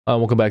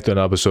Welcome back to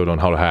another episode on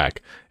how to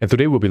hack. And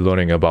today we'll be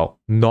learning about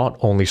not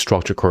only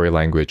structured query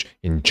language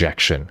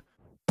injection.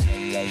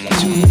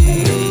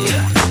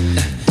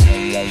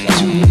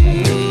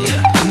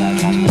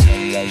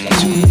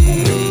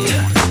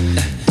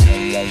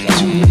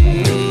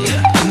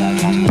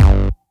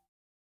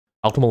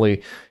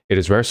 Ultimately, it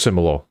is very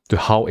similar to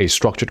how a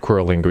structured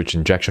query language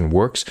injection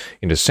works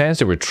in the sense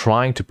that we're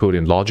trying to put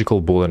in logical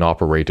Boolean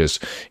operators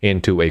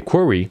into a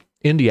query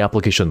in the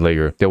application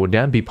layer that would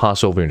then be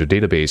passed over into the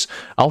database,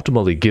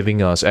 ultimately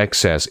giving us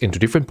access into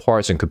different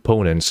parts and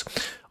components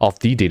of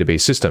the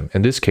database system.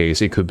 In this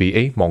case, it could be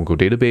a Mongo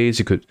database,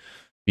 it could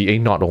be a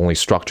not only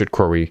structured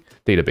query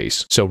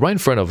database. So right in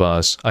front of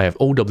us, I have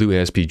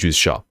OWASP Juice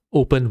Shop,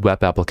 Open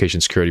Web Application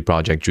Security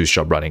Project Juice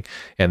Shop running.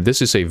 And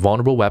this is a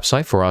vulnerable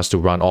website for us to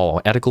run all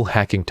our ethical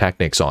hacking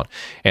techniques on.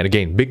 And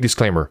again, big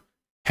disclaimer,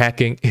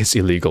 hacking is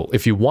illegal.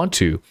 If you want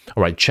to,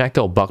 check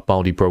out bug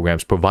bounty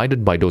programs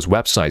provided by those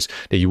websites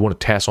that you want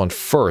to test on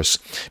first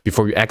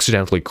before you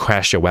accidentally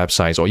crash your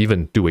websites or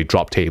even do a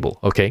drop table,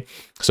 okay?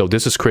 So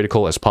this is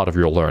critical as part of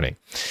your learning.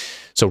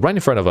 So right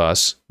in front of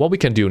us, what we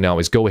can do now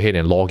is go ahead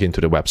and log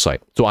into the website.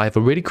 So I have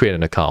already created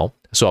an account.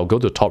 So I'll go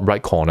to the top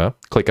right corner,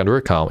 click under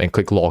account and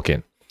click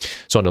login.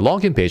 So on the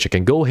login page, I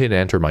can go ahead and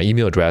enter my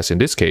email address, in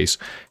this case,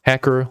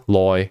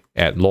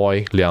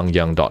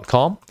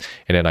 hackerloy@loyliangyang.com.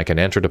 And then I can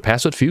enter the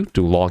password field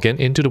to log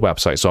into the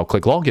website. So I'll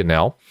click login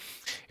now.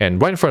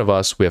 And right in front of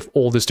us, we have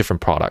all these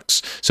different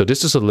products. So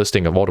this is a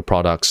listing of all the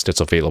products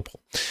that's available.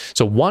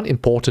 So one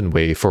important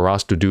way for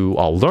us to do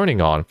our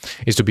learning on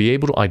is to be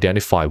able to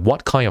identify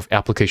what kind of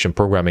application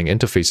programming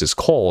interfaces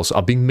calls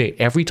are being made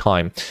every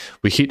time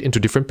we hit into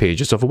different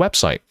pages of a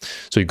website.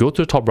 So you go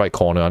to the top right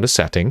corner under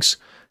settings,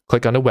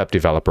 click on the web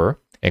developer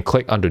and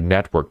click on the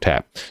network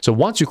tab. So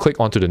once you click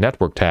onto the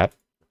network tab,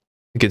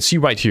 you can see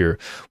right here,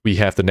 we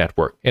have the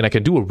network and I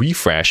can do a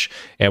refresh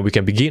and we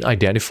can begin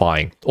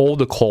identifying all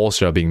the calls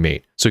that are being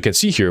made. So you can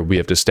see here, we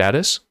have the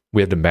status,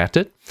 we have the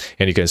method,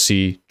 and you can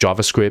see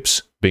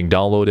JavaScripts being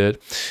downloaded.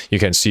 You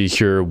can see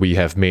here, we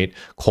have made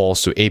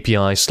calls to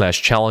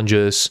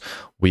API/challenges.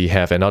 We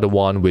have another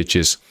one, which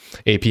is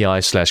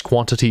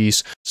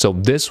API/quantities. So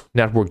this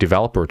network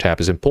developer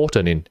tab is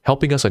important in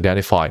helping us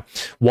identify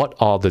what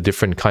are the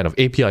different kind of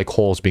API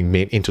calls being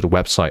made into the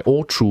website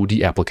or through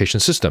the application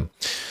system.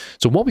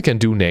 So what we can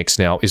do next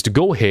now is to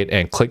go ahead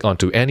and click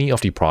onto any of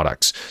the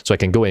products. So I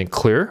can go ahead and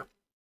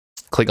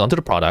click onto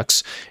the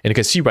products, and you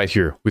can see right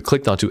here, we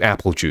clicked onto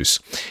apple juice,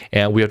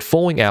 and we are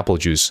following apple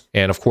juice,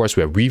 and of course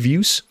we have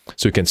reviews.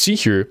 So you can see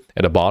here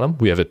at the bottom,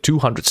 we have a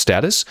 200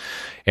 status,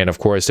 and of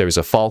course there is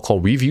a file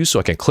called reviews,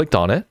 so I can click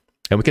on it,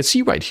 and we can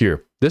see right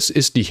here, this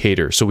is the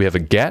header. So we have a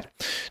get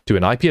to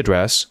an IP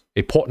address,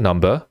 a port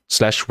number,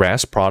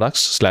 /res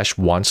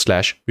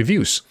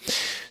products/1/reviews.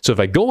 So if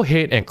I go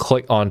ahead and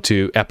click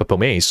onto Apple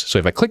so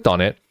if I clicked on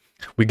it,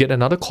 we get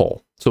another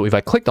call. So if I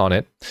clicked on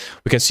it,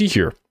 we can see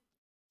here,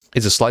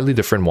 it's a slightly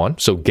different one.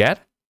 So get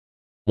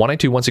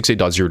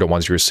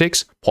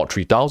 192.168.0.106 port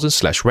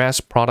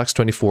 3000/res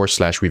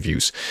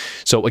products24/reviews.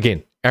 So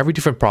again, every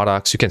different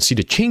products, you can see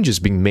the changes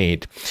being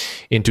made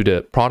into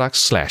the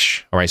products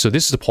 /. All right, so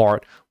this is the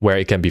part where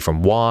it can be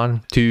from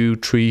 1, 2,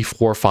 3,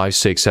 4, 5,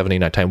 6, 7, 8,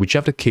 9, 10,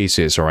 whichever the case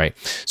is. All right,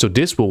 so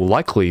this will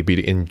likely be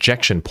the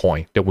injection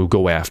point that we'll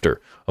go after.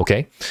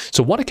 Okay,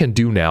 so what I can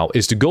do now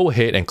is to go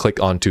ahead and click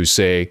onto,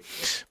 say,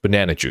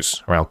 banana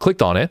juice. All right, I'll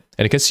click on it,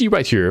 and you can see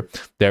right here,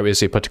 there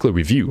is a particular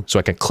review. So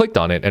I can click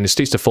on it, and it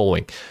states the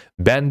following: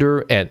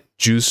 Bender at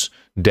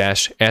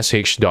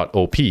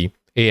juice-sh.op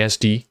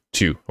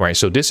ASD2. Right,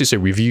 so this is a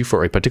review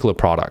for a particular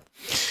product.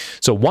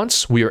 So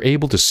once we are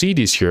able to see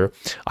this here,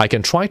 I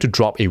can try to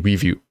drop a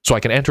review. So I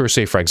can enter,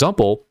 say, for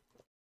example,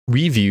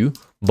 review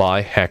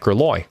by Hacker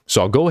Loy.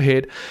 So I'll go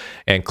ahead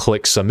and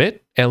click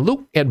submit and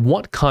look at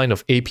what kind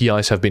of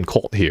APIs have been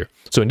called here.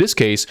 So in this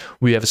case,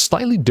 we have a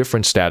slightly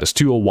different status,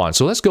 201.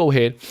 So let's go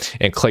ahead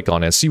and click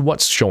on it and see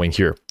what's showing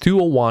here.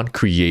 201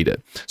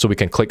 created. So we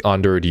can click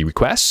under the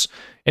requests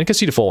and you can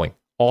see the following: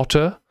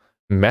 author,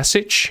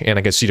 message, and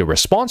I can see the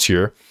response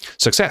here,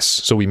 success.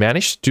 So we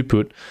managed to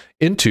put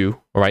into,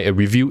 a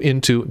review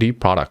into the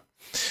product.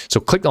 So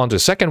click on the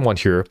second one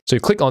here. So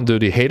you click onto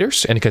the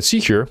headers and you can see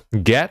here,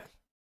 get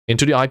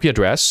into the IP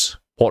address,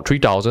 port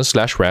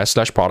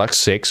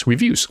 3000/res/product6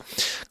 reviews.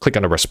 Click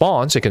on the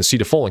response, you can see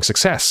the following: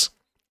 success.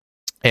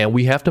 And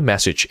we have the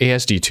message,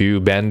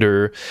 ASD2,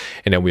 Bender,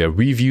 and then we have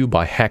review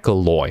by Hacker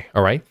Loy.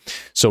 All right.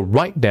 So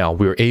right now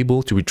we're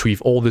able to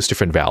retrieve all these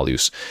different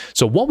values.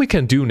 So what we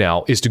can do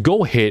now is to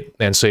go ahead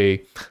and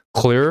say,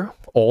 clear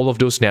all of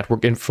those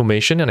network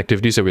information and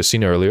activities that we've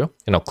seen earlier.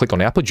 And I'll click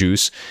on Apple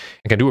Juice.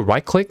 I can do a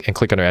right click and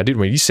click on edit,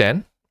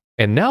 resend.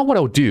 And now what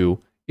I'll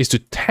do is to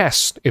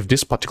test if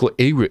this particular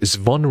area is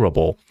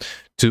vulnerable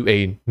to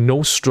a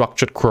no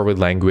structured query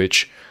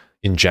language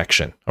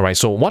injection. All right,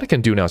 so what I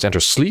can do now is enter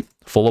sleep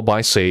followed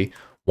by, say,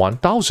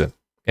 1000.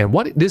 And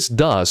what this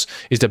does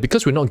is that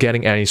because we're not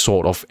getting any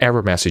sort of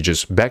error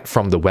messages back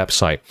from the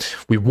website,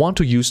 we want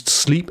to use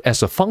sleep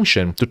as a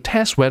function to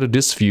test whether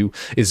this view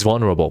is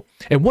vulnerable.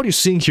 And what you're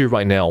seeing here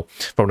right now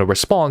from the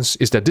response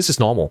is that this is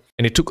normal.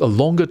 And it took a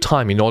longer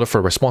time in order for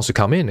a response to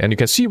come in. And you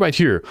can see right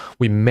here,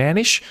 we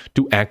managed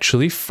to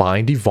actually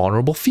find the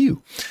vulnerable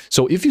view.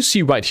 So if you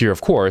see right here,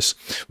 of course,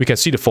 we can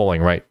see the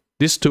following, right?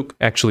 This took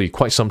actually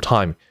quite some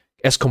time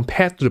as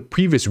compared to the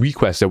previous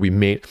request that we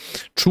made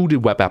through the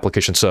web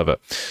application server.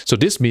 So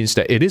this means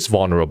that it is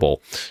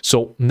vulnerable.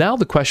 So now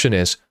the question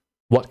is,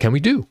 what can we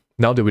do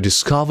now that we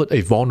discovered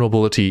a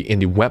vulnerability in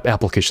the web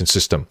application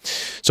system?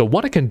 So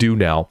what I can do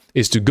now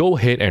is to go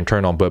ahead and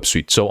turn on Burp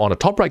Suite. So on the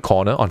top right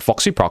corner on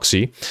Foxy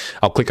Proxy,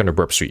 I'll click on the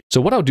Burp Suite.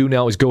 So what I'll do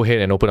now is go ahead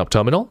and open up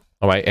Terminal,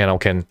 all right, and I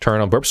can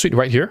turn on Burp Suite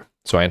right here.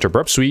 So I enter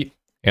Burp Suite.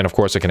 And of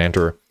course, I can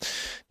enter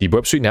the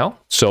Burp Suite now.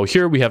 So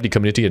here we have the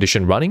Community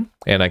Edition running,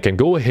 and I can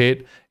go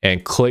ahead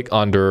and click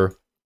under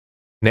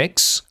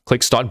Next,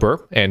 click Start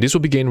Burp, and this will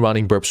begin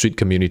running Burp Suite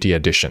Community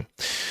Edition.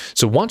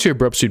 So once your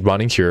Burp Suite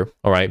running here,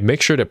 all right,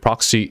 make sure that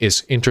proxy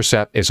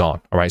intercept is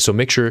on, all right? So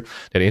make sure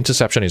that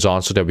interception is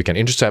on so that we can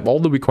intercept all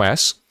the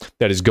requests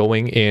that is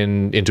going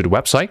into the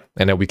website,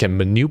 and that we can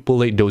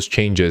manipulate those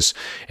changes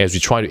as we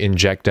try to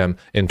inject them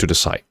into the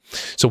site.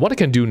 So what I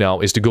can do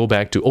now is to go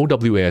back to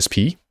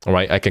OWASP, all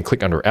right? I can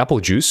click under Apple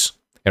Juice.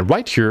 And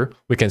right here,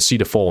 we can see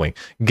the following: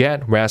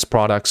 get RAS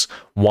products,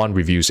 1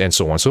 reviews, and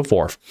so on and so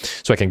forth.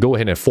 So I can go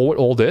ahead and forward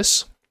all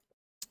this.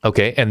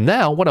 Okay, and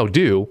now what I'll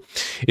do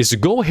is to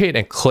go ahead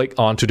and click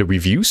onto the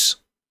reviews.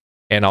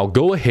 And I'll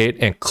go ahead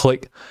and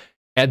click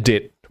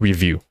Edit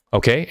Review.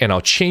 Okay, and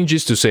I'll change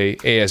this to say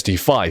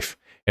ASD5.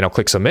 And I'll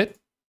click Submit.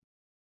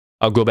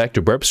 I'll go back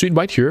to Burp Suite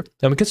right here.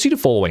 And we can see the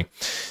following.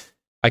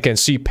 I can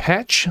see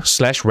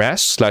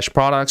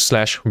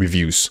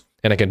patch/RAS/products/reviews.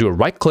 And I can do a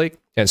right click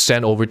and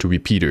send over to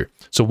repeater.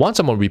 So once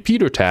I'm on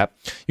repeater tab,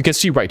 you can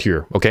see right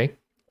here, okay?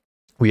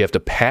 We have the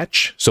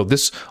patch. So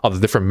this are the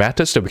different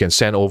methods that we can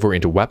send over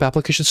into web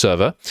application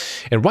server.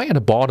 And right at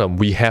the bottom,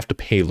 we have the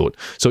payload.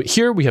 So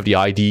here we have the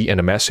ID and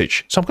the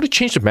message. So I'm going to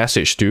change the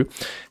message to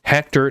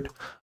hacked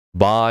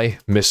by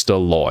Mr.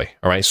 Loy.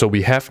 All right, so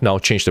we have now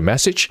changed the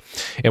message.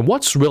 And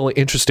what's really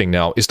interesting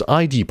now is the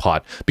ID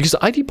part, because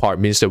the ID part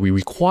means that we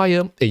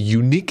require a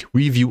unique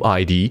review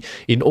ID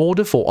in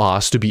order for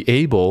us to be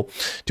able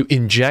to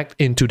inject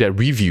into that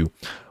review.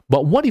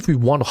 But what if we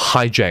want to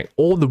hijack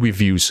all the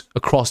reviews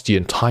across the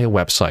entire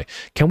website?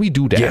 Can we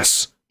do that?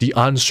 Yes. The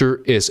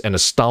answer is an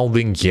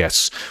astounding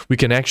yes. We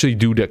can actually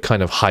do that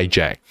kind of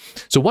hijack.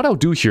 So what I'll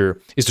do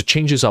here is to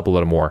change this up a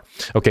little more.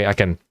 Okay, I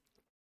can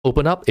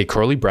open up a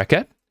curly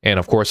bracket. And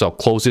of course, I'll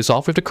close this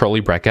off with the curly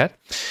bracket.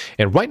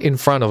 And right in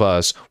front of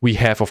us, we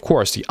have, of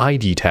course, the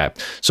ID tab.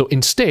 So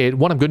instead,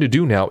 what I'm going to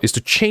do now is to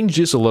change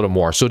this a little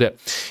more so that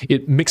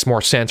it makes more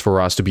sense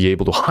for us to be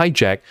able to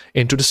hijack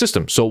into the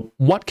system. So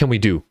what can we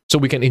do? So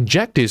we can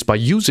inject this by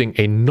using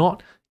a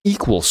not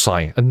equal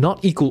sign, a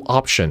not equal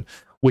option,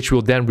 which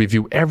will then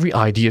review every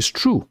ID as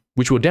true,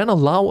 which will then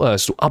allow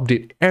us to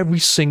update every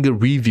single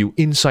review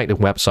inside the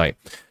website.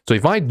 So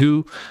if I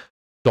do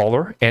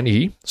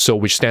 $NE, so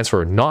which stands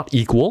for not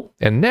equal,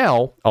 and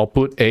now I'll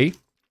put a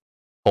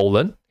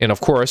colon, and of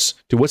course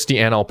towards the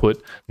end I'll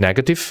put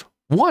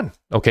 -1.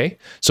 Okay,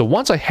 so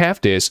once I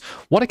have this,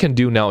 what I can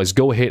do now is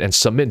go ahead and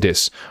submit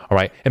this. All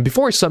right, and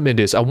before I submit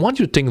this, I want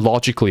you to think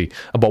logically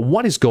about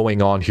what is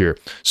going on here.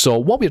 So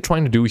what we're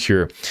trying to do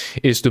here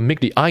is to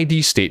make the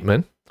ID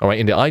statement. All right,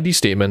 in the ID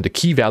statement, the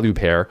key value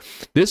pair,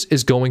 this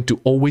is going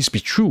to always be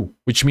true,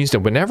 which means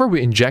that whenever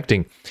we're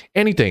injecting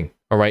anything,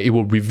 all right, it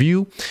will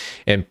review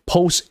and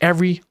post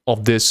every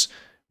of this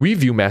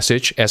review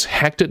message as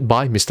hacked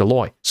by Mr.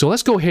 Loy. So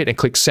let's go ahead and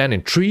click send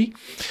in 3,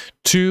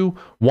 2,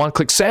 1,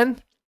 click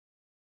send.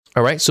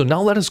 All right, so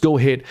now let us go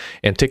ahead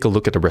and take a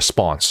look at the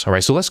response. All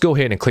right, so let's go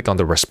ahead and click on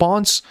the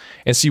response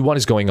and see what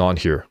is going on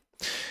here.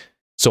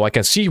 So I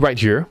can see right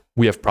here,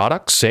 we have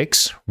product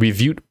 6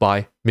 reviewed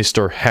by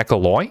Mr. Hacker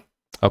Loy.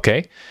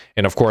 Okay,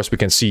 and of course we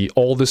can see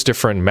all these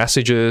different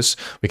messages,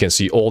 we can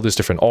see all these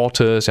different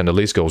authors, and the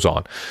list goes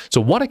on.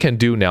 So what I can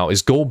do now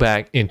is go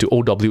back into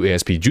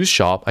OWASP Juice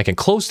Shop. I can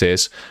close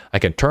this, I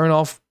can turn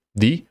off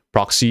the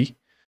proxy,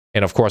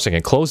 and of course I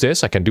can close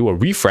this, I can do a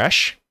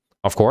refresh,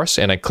 of course,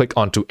 and I click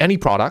onto any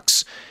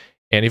products.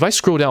 And if I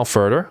scroll down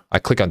further, I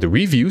click on the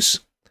reviews,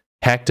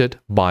 hacked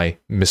by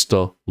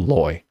Mr.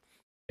 Loy.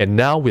 And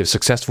now we have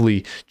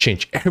successfully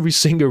changed every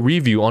single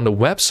review on the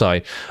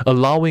website,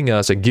 allowing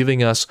us and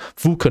giving us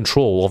full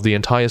control of the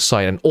entire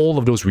site and all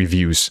of those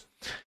reviews.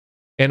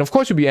 And of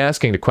course, you'll be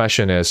asking the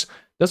question is,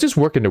 does this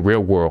work in the real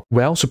world?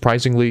 Well,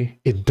 surprisingly,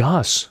 it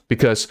does,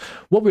 because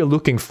what we're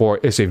looking for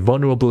is a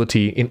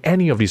vulnerability in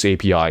any of these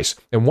APIs.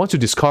 And once you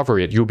discover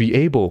it, you'll be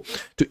able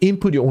to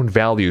input your own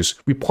values,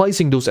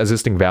 replacing those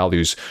existing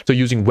values. So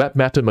using web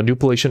method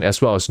manipulation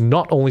as well as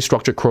not only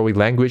structured query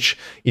language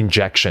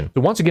injection. So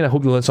once again, I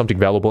hope you learned something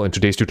valuable in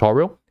today's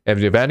tutorial. And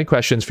if you have any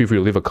questions, feel free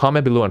to leave a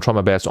comment below and try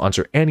my best to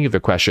answer any of your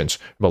questions.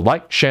 Remember,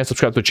 like, share, and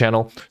subscribe to the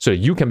channel so that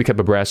you can be kept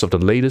abreast of the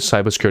latest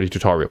cybersecurity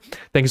tutorial.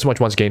 Thank you so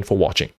much once again for watching.